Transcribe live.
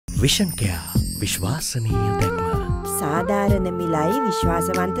Vision care විශ්වාසනීය දැක්ම. සාධාරණ මිලයි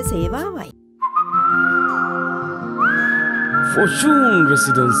විශ්වාසවන්ත සේවාවයි. Fortune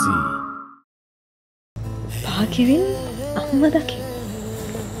Residency. භාග්‍යවින් අම්ම දකි.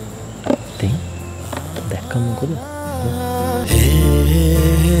 ඉතින් දැක්කම මොකද?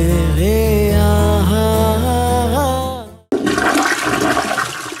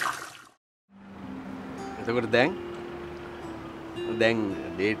 එතකොට දැන්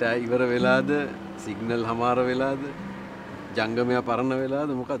ඩේටා ඉවර වෙලාද සිග්නල් හමාර වෙලාද ජංගමය පරණ වෙලාද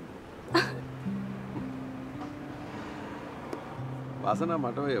මොකක්ද? වාසනා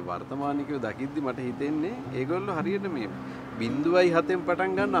මට ඔය වර්තමානිකව දකිද්දි මට හිතෙන්නේ ඒගොල්ලෝ හරියට මේ 0.7න්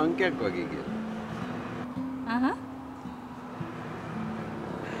පටන් ගන්න අංකයක් වගේ කියලා.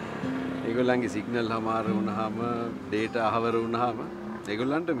 ඒගොල්ලන්ගේ සිග්නල් හමාර වුණාම ඩේටා අහවර වුණාම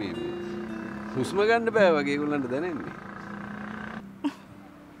ඒගොල්ලන්ට මේ හුස්ම ගන්න බෑ වගේ ඒගොල්ලන්ට දැනෙන්නේ.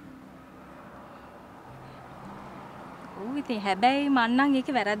 ඔව් ඉතින් හැබැයි මං නම්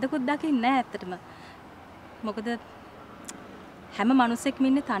ඒකේ වැරද්දකුත් දකින්නේ නැහැ ඇත්තටම. මොකද හැම මිනිස්සෙක්ම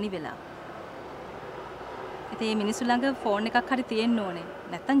ඉන්නේ තනි වෙලා. ඉතින් මේ මිනිස්සු ළඟ ෆෝන් එකක් හරි තියෙන්න ඕනේ.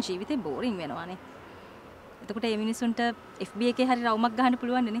 නැත්තම් ජීවිතේ බෝරින් වෙනවානේ. එතකොට මේ මිනිස්සුන්ට FB එකේ හරි රවුමක් ගහන්න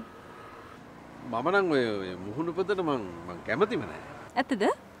පුළුවන් නේ. මම නම් ඔය මුහුණු පොතට මං කැමතිම නැහැ. ඇත්තද?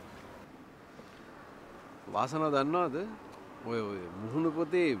 වාසනාව දන්නවද? ඔය මුහුණු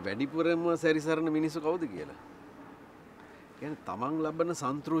පොතේ වැඩිපුරම සැරිසරන මිනිස්සු කවුද කියලා? කියන්නේ තමන් ලබන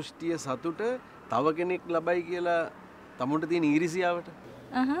සන්තුෂ්ටිය සතුට තව කෙනෙක් ලබයි කියලා තමුන්ට තියෙන ඊර්ෂියාවට.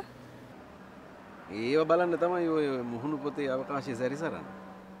 ඒව බලන්න තමයි ඔය මුහුණු පොතේ අවකාශය සැරිසරන්නේ.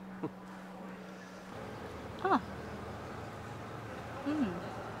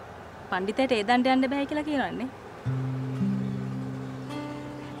 පඬිතේට ඒ දණ්ඩ යන්න බෑ කියලා කියනවනේ.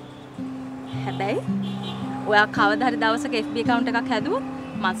 හැබැයි ඔයා කවදා හරි දවසක FB account එකක් හැදුවොත්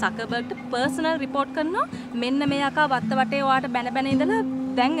මම සකර්බර්ග්ට පර්සනල් රිපෝට් කරනවා මෙන්න මේ අකා වත්ත වටේ ඔයාට බැන ඉඳලා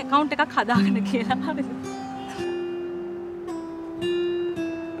දැන් account එකක් හදාගන්න කියලා. හරිද?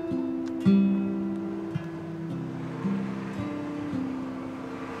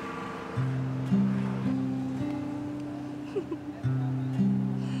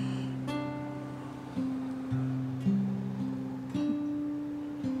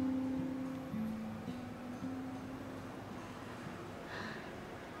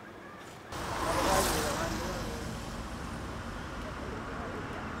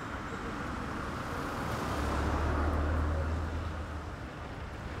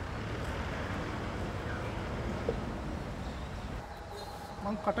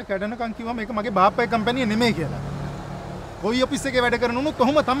 කට කැඩෙනකන් කිව්වම මේක මගේ බාප්පගේ කම්පැනි නෙමෙයි කියලා. කොයි ඔෆිස් එකේ වැඩ කරන උනුත්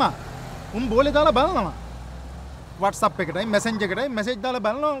කොහොම තමයි. උන් බෝලේ දාලා බලනවා. WhatsApp එකටයි Messenger එකටයි මැසේජ් දාලා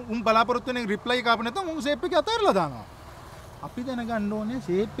බලනවා. උන් බලාපොරොත්තු වෙන රිප්ලයි කාපු නැත්නම් උන් ෂේප් එකේ අතහැරලා දානවා. අපි දැනගන්න ඕනේ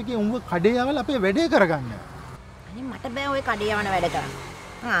ෂේප් එකේ උන්ව කඩේ යවල අපේ වැඩේ කරගන්න. අනේ මට බෑ ওই කඩේ යවන වැඩ කරන්න.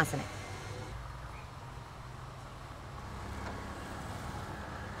 ආස නැහැ.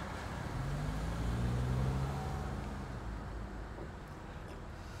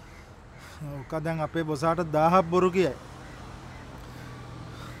 ඔක දැන් අපේ බොසාට 1000ක් බොරු කියයි.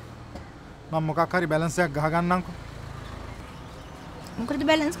 මම මොකක් හරි බැලන්ස් එකක් ගහ ගන්නම්කෝ. මොකද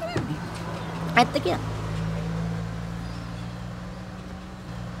බැලන්ස් කරන්නේ? ඇත්ත කිය.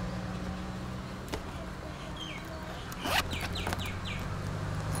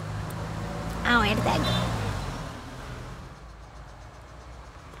 ඔයට තෑග්ග.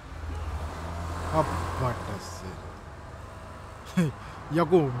 අප්පටස්සේ.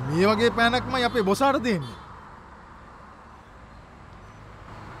 යකෝ මේ වගේ පෑනක්මයි අපේ බොසාට දෙන්නේ.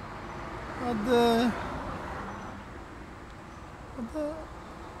 අද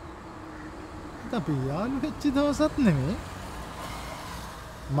අපි යාළු වෙච්ච දවසත් නෙමෙයි.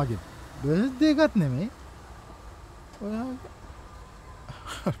 මගේ බර්ත්ඩේ එකත් නෙමෙයි. ඔයාගේ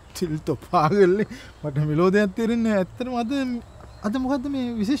ටිල්ටෝ පාගල්ලේ මට මෙලෝදියක් තේරෙන්නේ ඇත්තටම අද මොකද්ද මේ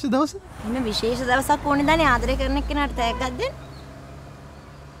විශේෂ දවස? මේ විශේෂ දවසක් ඕනේ දන්නේ ආදරය කරන එක්කෙනාට තෑග්ගක් දෙන්න.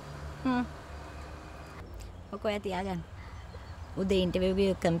 ඔක ඔය තියාගන්න. උදේ ඉන්ටර්විව්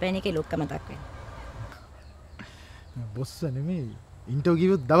එකේ කම්පැනි එකේ ලොක්ක මතක් වෙනවා. බොස් නෙමෙයි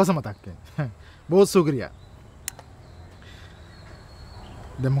ඉන්ටර්විව් දවස මතක් වෙනවා. බොස් සුක්‍රියා.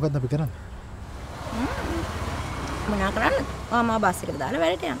 දැන් මොකද්ද අපි කරන්නේ? මොනා කරන්නේ? මම බස් එකට දාලා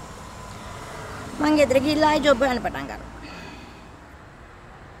වැඩට යනවා. මං ගෙදර ගිහිල්ලා ආයි ජොබ් හොයන්න පටන් ගන්නවා.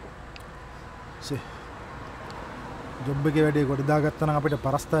 ජොබ් එකේ වැඩේ කොට දාගත්තා නම් අපිට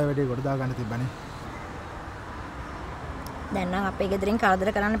පරස්තාවේ වැඩේ කොට දාගන්න තිබ්බනේ. දැන් නම් අපේ ගෙදරින් කරදර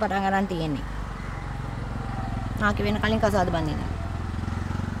කරන්න පටන් ගන්න තියෙන්නේ. නාකි වෙන කලින් කසාද බඳින්න.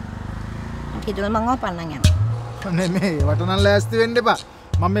 කිදුව මං ඔය පන්නන් යනවා. නෙමෙයි වටනන් ලෑස්ති වෙන්න එපා.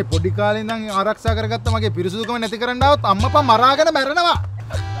 මම මේ පොඩි කාලේ ඉඳන් ආරක්ෂා කරගත්ත මගේ පිරිසුදුකම නැති කරන්න આવොත් අම්මපා මරාගෙන මැරෙනවා.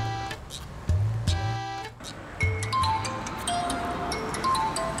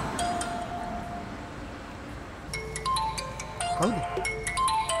 කවුද?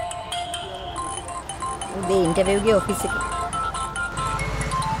 උදේ ඉන්ටර්විව් ගේ ඔෆිස් එකේ.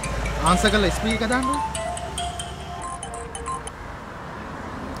 ආන්සර් කරලා ස්පීකර් දාන්න.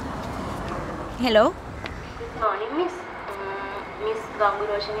 හෙලෝ. morning miss. මිස් ගංගු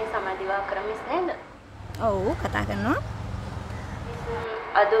රෝෂණී සමාධිවා කරා මිස් නේද? ඔව් කතා කරනවා.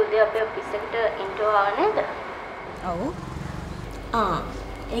 අද උදේ අපේ ඔෆිස් එකට ඉන්ටර්වයුව ආව නේද? ඔව්.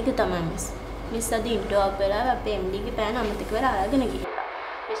 ඒක තමයි මිස්. මිස් අද ඉන්ටර්වයුව වෙලාව අපේ MD ගේ පෑන අමතක වෙලා අරගෙන ගිහිල්ලා.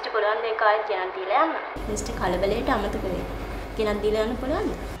 මිස්ට පුළුවන් ද ඒක ආයෙත් ගෙනත් දීලා යන්න. මිස්ට කලබලයට අමතක වෙයි. ගෙනත් දීලා යන්න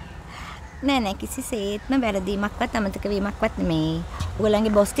පුළුවන්ද? නෑ කිසිසේත්ම වැරදීමක්වත් අමතක වීමක්වත් නෙමෙයි.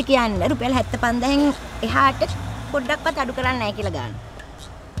 ඔයගොල්ලන්ගේ බොස්ට කියන්න රුපියල් 75000න් එහාට පොඩ්ඩක්වත් අඩු කරන්නේ නැහැ කියලා ගන්න.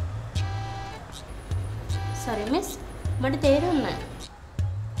 sorry miss. මට තේරුන්නේ නැහැ.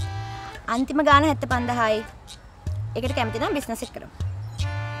 අන්තිම ගාන 75000යි. ඒකට කැමති නම් බිස්නස් එක කරමු.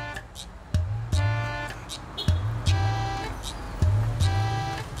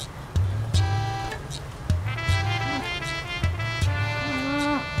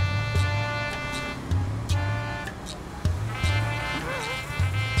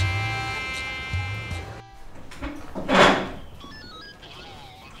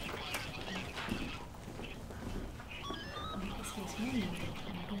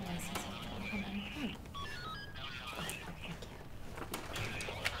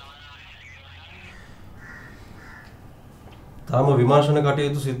 තාම විමර්ශන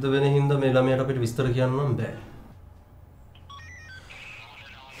කටයුතු සිද්ධ වෙන හින්දා මේ ළමයට අපිට විස්තර කියන්න නම් බෑ.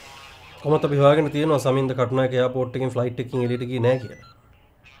 කොහොමද අපි හොයාගෙන තියෙනවා සමින්ද කටුනායක එයාපෝට් එකෙන් ෆ්ලයිට් එකකින් එළියට ගියේ නැහැ කියලා.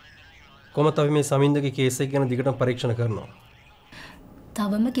 කොහොමද අපි මේ සමින්දගේ කේස් එක ගැන දිගටම පරීක්ෂණ කරනවා.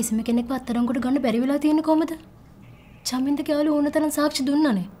 තවම කිසිම කෙනෙක්ව අත්අඩංගුවට ගන්න බැරි වෙලා තියෙන්නේ කොහමද? චමින්දගේ යාළුවෝ ඕන තරම් සාක්ෂි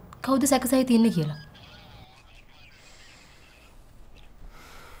දුන්නානේ. කවුද සැකසයි තින්නේ කියලා.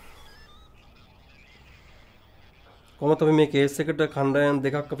 කොහොමද අපි මේ කේස් එකට කණ්ඩායම්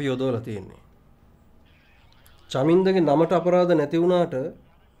දෙකක් අපි යොදවලා තියෙන්නේ. චමින්දගේ නමට අපරාධ නැති වුණාට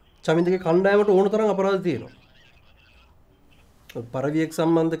චමින්දගේ කණ්ඩායමට ඕන තරම් අපරාධ තියෙනවා. පරවියෙක්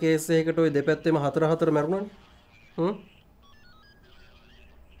සම්බන්ධ කේස් එකකට ওই දෙපැත්තෙම හතර මැරුණානේ.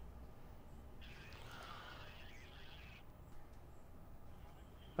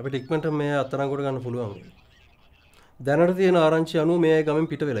 අපිට ඉක්මනට මේ අත්අඩංගුවට ගන්න පුළුවන්. දැනට තියෙන ආරංචි අනුව මේ අය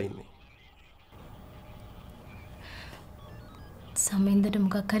ගමෙන් පිට වෙලා ඉන්නේ. සමින්දට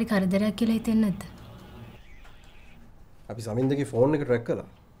මොකක් හරි කරදරයක් කියලා හිතෙන්නේ නැද්ද? අපි සමින්දගේ ෆෝන් එක ට්‍රැක් කළා.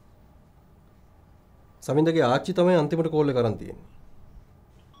 සමින්දගේ ආච්චි තමයි අන්තිමට කෝල් එක කරන් තියෙන්නේ.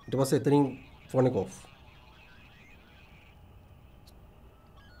 ඊට පස්සේ එතනින් ෆෝන් එක ඔෆ්.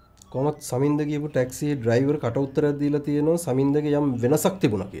 කොහොමද සමින්ද ගියපු ටැක්සියේ ඩ්‍රයිවර් කට උත්තරයක් දීලා තියෙනවා සමින්දගේ යම් වෙනසක්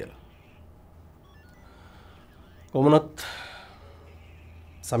තිබුණා කියලා. කොහොමනත්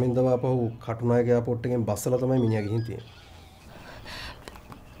සමින්දව අපහු කටුනායක එයාපෝට් එකෙන් බස්සලා තමයි මිනිහා ගිහින් තියෙන්නේ.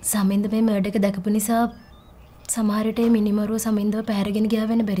 සමින්ද මේ මර්ඩර් එක දැකපු නිසා සමහර විට මිනිමරුව සමින්දව පැහැරගෙන ගියා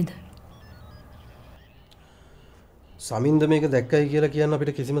වෙන බැරිද? සමින්ද මේක දැක්කයි කියලා කියන්න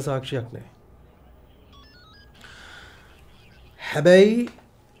අපිට කිසිම සාක්ෂියක් නැහැ. හැබැයි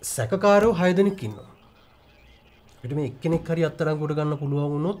සැකකාරයෝ 6 දෙනෙක් ඉන්නවා. අපිට මේ එක්කෙනෙක් හරි අත්අඩංගුවට ගන්න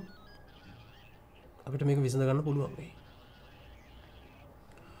පුළුවන් වුණොත් අපිට මේක විසඳ ගන්න පුළුවන් වෙයි.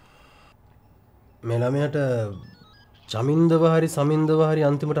 මේ ළමයාට චමින්දව හරි සමින්දව හරි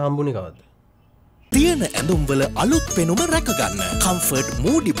අන්තිමට හම්බුනේ කවද්ද? තියෙන ඇඳුම්වල අලුත් පෙනුම රැකගන්න කම්ෆර්ට්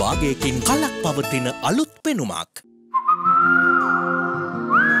මූඩි භාගයකින් කලක් පවතින අලුත් පෙනුමක්.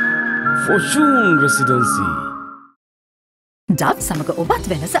 Fortune Residency. ඩබ් සමග ඔබත්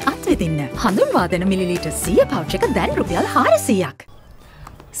වෙනස අත්විඳින්න. හඳුන්වා දෙන මිලිලීටර් 100 පවුච් එක දැන් රුපියල් 400ක්.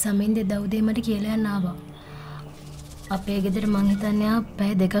 සමින්ද දවුදේ මට කියලා යන්න ආවා. අපේ ගෙදර මං හිතන්නේ ආ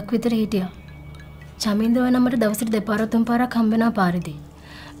පැය 2ක් විතර හිටියා. චමින්දව නමට දවසට දෙපාරක් තුන් පාරක් හම්බෙනා පාරදී.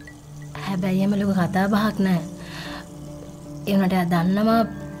 හැබැයි එම ලොකු කතා බහක් නැහැ. ඒ උනට දන්නවා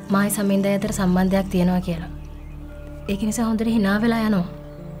මායි සමින්දය අතර සම්බන්ධයක් තියෙනවා කියලා. ඒක නිසා හොඳට hina වෙලා යනවා.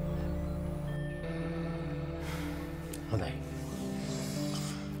 හොඳයි.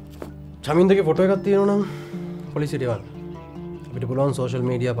 චමින්දගේ ෆොටෝ එකක් තියෙනවා නම් පොලිසියට එවන්න. අපිට පුළුවන් සෝෂල්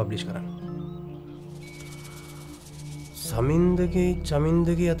මීඩියා පබ්ලිෂ් කරන්න. සමින්දගේ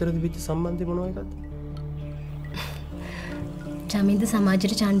චමින්දගේ අතර තිබිච්ච සම්බන්ධය මොනවා එකක්ද? චමින්ද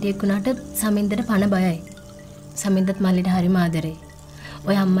සමාජයට චන්ඩියෙක් වුණාට සමින්දට පණ බයයි. සමින්දත් මල්ලිට හරිම ආදරෙයි.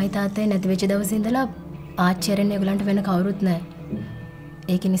 ඔය අම්මයි තාත්තයි නැති වෙච්ච දවසේ ඉඳලා ආච්චියරෙන් ඒගොල්ලන්ට වෙන කවුරුත් නැහැ.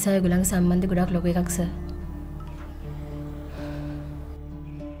 ඒක නිසා ඒගොල්ලන්ගේ සම්බන්ධය ගොඩක් ලොකු එකක් සර්.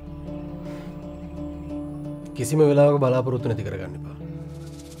 කිසිම වෙලාවක බලාපොරොත්තු නැති කරගන්න එපා.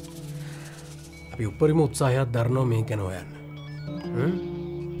 අපි උපරිම උත්සාහයක් දරනවා මේ ගැන හොයන්න.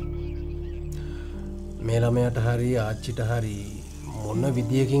 මේ ළමයාට හරි ආච්චිට හරි මොන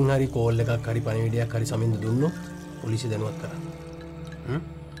විදියකින් හරි කෝල් එකක් හරි පණිවිඩයක් හරි සමින්ද දුන්නොත් පොලිසිය දැනුවත් කරන්න.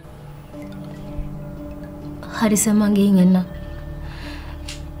 හරි සර් මං ගිහින් එන්න.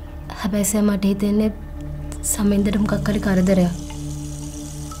 හැබැයි සර් මට හිතෙන්නේ සමින්දට මොකක් හරි කරදරයක්.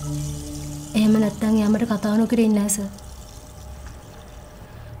 එහෙම නැත්නම් යාමට කතා නොකර ඉන්නේ නැහැ සර්.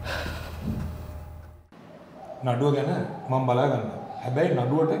 නඩුව ගැන මම බලා ගන්නවා. හැබැයි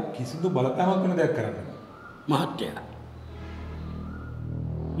නඩුවට කිසිදු බලපෑමක් වෙන දෙයක් කරන්න බෑ. මහත්තයා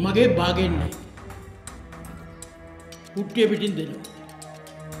මගේ භාගෙන් නැහැ. කුට්ටිය පිටින් දෙනවා.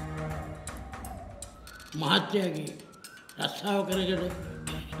 මහත්තයාගේ රස්සාව කරගෙන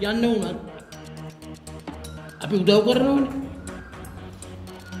යන්න උනත් අපි උදව් කරනවනේ.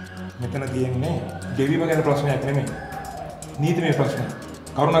 මෙතන තියෙන්නේ ගෙවීම ගැන ප්‍රශ්නයක් නෙමෙයි. නීතිමය ප්‍රශ්නයක්.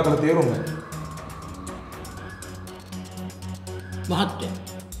 කරුණාකරලා තේරුම් ගන්න. මහත්තයා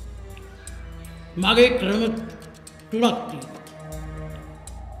මගේ ක්‍රම තුනක් තියෙනවා.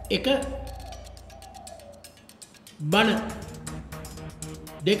 එක බණ,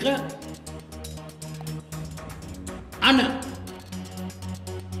 දෙක අන,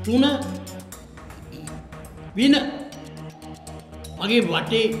 තුන වින. මගේ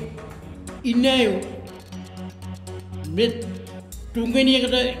වටේ ඉන්න අය මේ තුන්වෙනි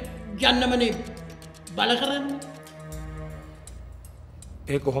එකට යන්නමනේ බල කරන්නේ.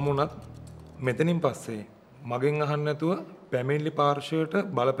 ඒ කොහොම වුණත් මෙතනින් පස්සේ මගෙන් අහන්න නැතුව පැමිණිලි පාර්ශවයට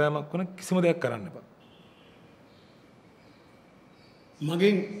බලපෑමක් වුණ කිසිම දෙයක් කරන්න එපා.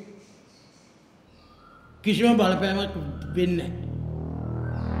 මගෙන් කිසිම බලපෑමක් වෙන්නේ නැහැ.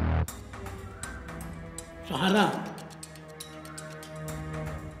 සහරා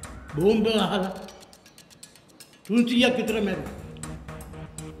බෝම්බ අහලා 300ක් විතර මැරුණා.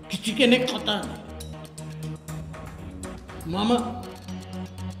 කිසි කෙනෙක් කතා නැහැ. මම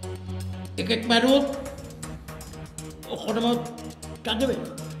එකෙක් මැරුවොත් ඔක්කොටම කඩ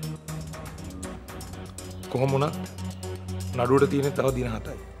වෙනවා. කොහොම වුණත් නඩුවට තියෙන තව දින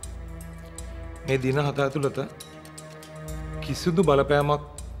 7යි. මේ දින 7 ඇතුළත කිසිදු බලපෑමක්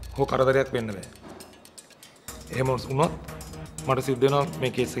හෝ කරදරයක් වෙන්න බෑ. එහෙම වුණොත් මට සිද්ධ වෙනවා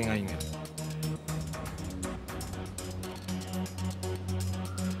මේ කේස් එකෙන් අයින් වෙන්න.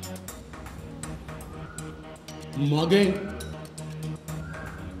 මගෙන්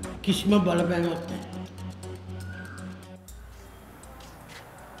කිසිම බලපෑමක් නැහැ.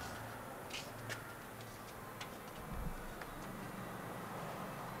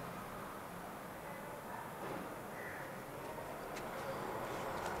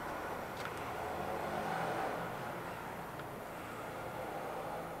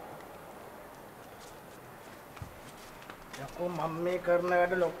 යකෝ මම මේ කරන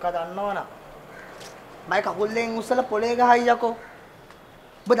වැඩ ලොක්කා දන්නවනම් මයි කකුල්ලෙන් උස්සලා පොලේ ගහයි යකෝ.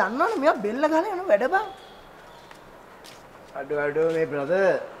 ඔබ දන්නවනේ මෙයා බෙල්ල ගහලා යන වැඩ බං. අඩෝ මේ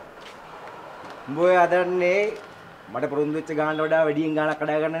බ්‍රදර් උඹ ඔය අදන්නේ මට පොරොන්දු වෙච්ච ගානට වඩා වැඩියෙන් ගානක්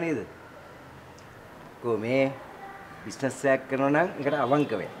කඩා ගන්න නේද? කො මේ බිස්නස් එකක් කරනවා නම් ඒකට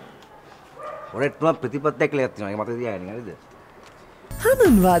අවංක වෙන්න. ඔරෙත් තුන ප්‍රතිපත්තියක් කියලා තියෙනවා. ඒක මතක තියාගන්න හරිද?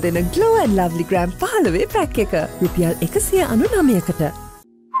 හඳුන්වා දෙන Glow and Lovely Gram 15 pack එක රුපියල් 199කට.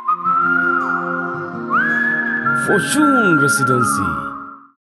 Fortune Residency.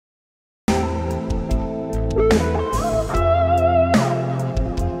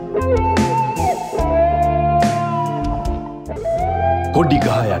 කොඩි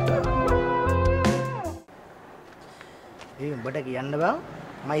ගහ යට. ඒ උඹට කියන්න බං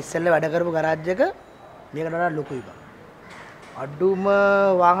මම ඉස්සෙල්ලා වැඩ කරපු ගරාජ් එක මේකට වඩා ලොකුයි බං. අඩුම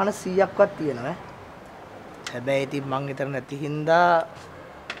වාහන 100ක්වත් තියෙනවා. හැබැයි ඉතින් මං විතර නැති හින්දා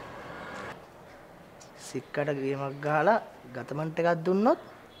සික්කට ගේමක් ගහලා ගතමන්ට් එකක් දුන්නොත්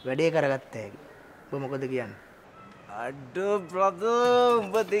වැඩේ කරගත්ත හැකි. ඔබ මොකද කියන්නේ? අඩෝ බ්‍රදර්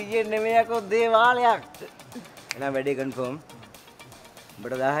උඹ දෙයියේ නෙමෙයි යකෝ දේවාලයක්. එහෙනම් වැඩේ කන්ෆර්ම්.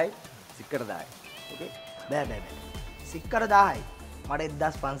 උඹට 10යි සික්කට 10යි. ඕකේ බෑ. සික්කට 10යි. මට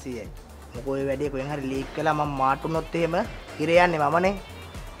 1500යි. මොකෝ ඔය වැඩේ කොහෙන් හරි ලීක් කළා මම මාටුනොත් එහෙම ඉර යන්නේ මමනේ.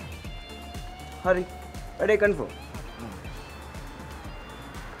 හරි. වැඩේ කන්ෆර්ම්.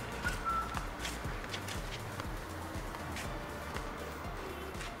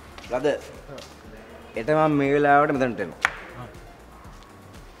 රද එට මම මේ වෙලාවට මෙතනට එනවා.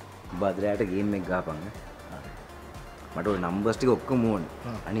 බද්‍රයාට ගේම් එක ගහපන්. මට ඔය නම්බර්ස් ටික ඔක්කොම ඕනේ.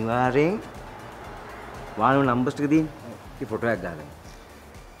 අනිවාර්යෙන් වාහනේ නම්බර්ස් ටික දින් කි ෆොටෝ එකක් ගහගන්න.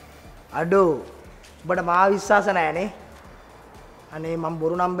 අඩෝ ඔබට මාව විශ්වාස නැහැනේ. අනේ මම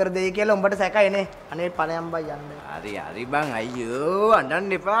බොරු නම්බර් දෙයි කියලා උඹට සැකයිනේ. අනේ ඵලයන් බයි යන්න. හරි බං අයියෝ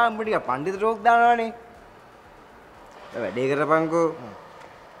අඬන්න එපා. උඹ ටික පඬිතු රෝග් දානවානේ. වැඩේ කරපන්කෝ.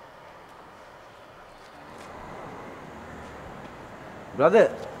 බ්‍රදර්.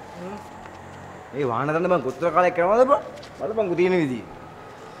 මේ වාහන දන්න බං කොච්චර කාලයක් කරනවද බං? බලපන් කු තියෙන විදිය.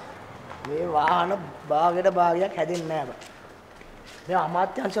 මේ වාහන භාගයක් හැදෙන්නේ නැහැ බං. මේ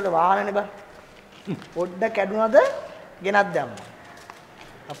අමාත්‍යංශවල වාහනනේ බං. පොඩ්ඩක් කැඩුනද ගෙනත් දැම්මා.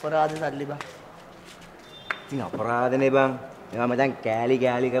 අපරාධ සල්ලි බං. ඉතින් අපරාධනේ බං. මේවා මචං කෑලි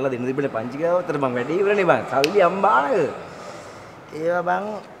කරලා දෙන්න තිබුණේ පංචිකාවතර බං වැඩේ ඉවරනේ බං. සල්ලි අම්බානක. ඒවා බං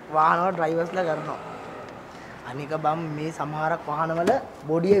වාහන වල ඩ්‍රයිවර්ස්ලා කරනවා. අනික බං මේ සමහරක් වාහනවල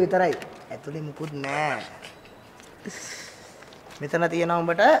බොඩිය විතරයි. ඇතුලේ මුකුත් නැහැ. මෙතන තියෙනවා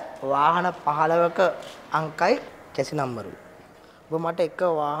උඹට වාහන 15ක අංකයි කැසි නම්බරුයි. ඔබ මට එක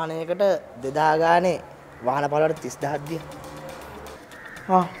වාහනයකට 2000 ගානේ වාහන 15ට 30000ක්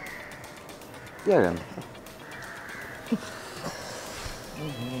දියා. තියාගන්න.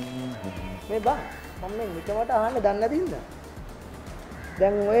 මේ බං මම මේ නිකමට අහන්න දන්නේ නැතිද?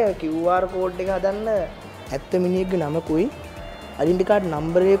 දැන් ඔය QR කෝඩ් එක හදන්න 70 මිනිහෙක්ගේ නමකුයි අයිඩෙන්ටි කාඩ්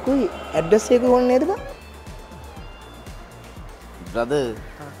නම්බර් එකකුයි ඇඩ්‍රස් එකකුයි ඕනේ නේද බං? බ්‍රදර්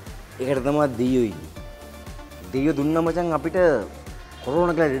ඒකට තමයි දෙයියෝයි. දෙයියෝ දුන්නා මචං අපිට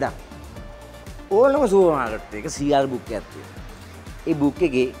කොරෝනා කියලා ලෙඩක්. ඕනම සුපර් මාකට් එක CR බුක් එකක් තියෙනවා. ඒ බුක්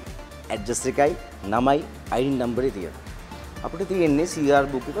එකේ ඇඩ්‍රස් එකයි නමයි අයිඩෙන්ටි නම්බරේ තියෙනවා. අපිට තියෙන්නේ CR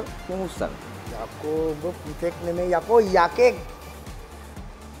බුක් එක මොහොස්සන්. යකෝ ඔබ පුතෙක් නෙමෙයි යකෝ යකෙක්.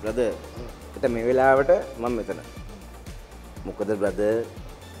 බ්‍රදර් එත මේ වෙලාවට මම මෙතන. මොකද බ්‍රදර්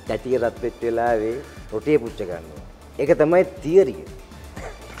දැටිය රත් වෙච්ච වෙලාවේ රොටිය පුච්ච ගන්නවා. ඒක තමයි තියරි එක.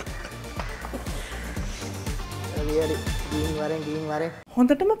 ගින් වරෙන්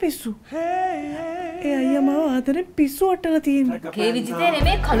හොඳටම පිස්සු. ඒ අයියා මාව ආදරෙන් පිස්සු අටලා තියෙනවා. කේ විජිතේ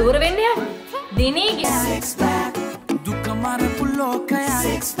නෙමෙයි කලුවර වෙන්න යන්නේ. දිනේ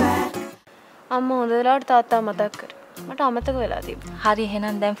අම්මා හොඳ වෙලාවට තාත්තා මතක් කර. මට අමතක වෙලා තිබුණා. හරි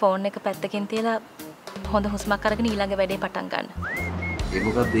එහෙනම් දැන් ෆෝන් එක පැත්තකින් තියලා හොඳ හුස්මක් අරගෙන ඊළඟ වැඩේ පටන් ගන්න. ඒ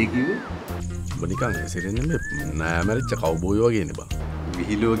මොකක්ද ඒ කිව්වේ? ඔබ නිකන් ඇසිරෙන්නේ මේ නෑමරිච්ච කවුබෝයි වගේනේ බං.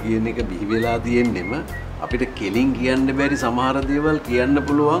 විහිළුව කියන එක බිහි වෙලා තියෙන්නෙම අපිට කෙලින් කියන්න බැරි සමහර දේවල් කියන්න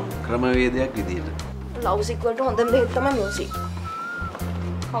පුළුවන් ක්‍රමවේදයක් විදියට. ලව්සික් වලට හොඳම බෙහෙත් තමයි මියුසික්.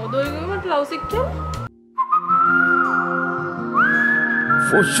 කවුද ඔය ගමට ලව්සික් කියන්නේ?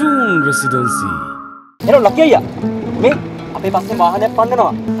 Fortune Residency. එන ලකී අයියා. මේ අපේ පස්සේ වාහනයක්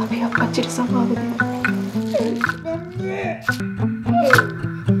පන්නනවා. අපි අපච්චිට සමාව දෙන්න.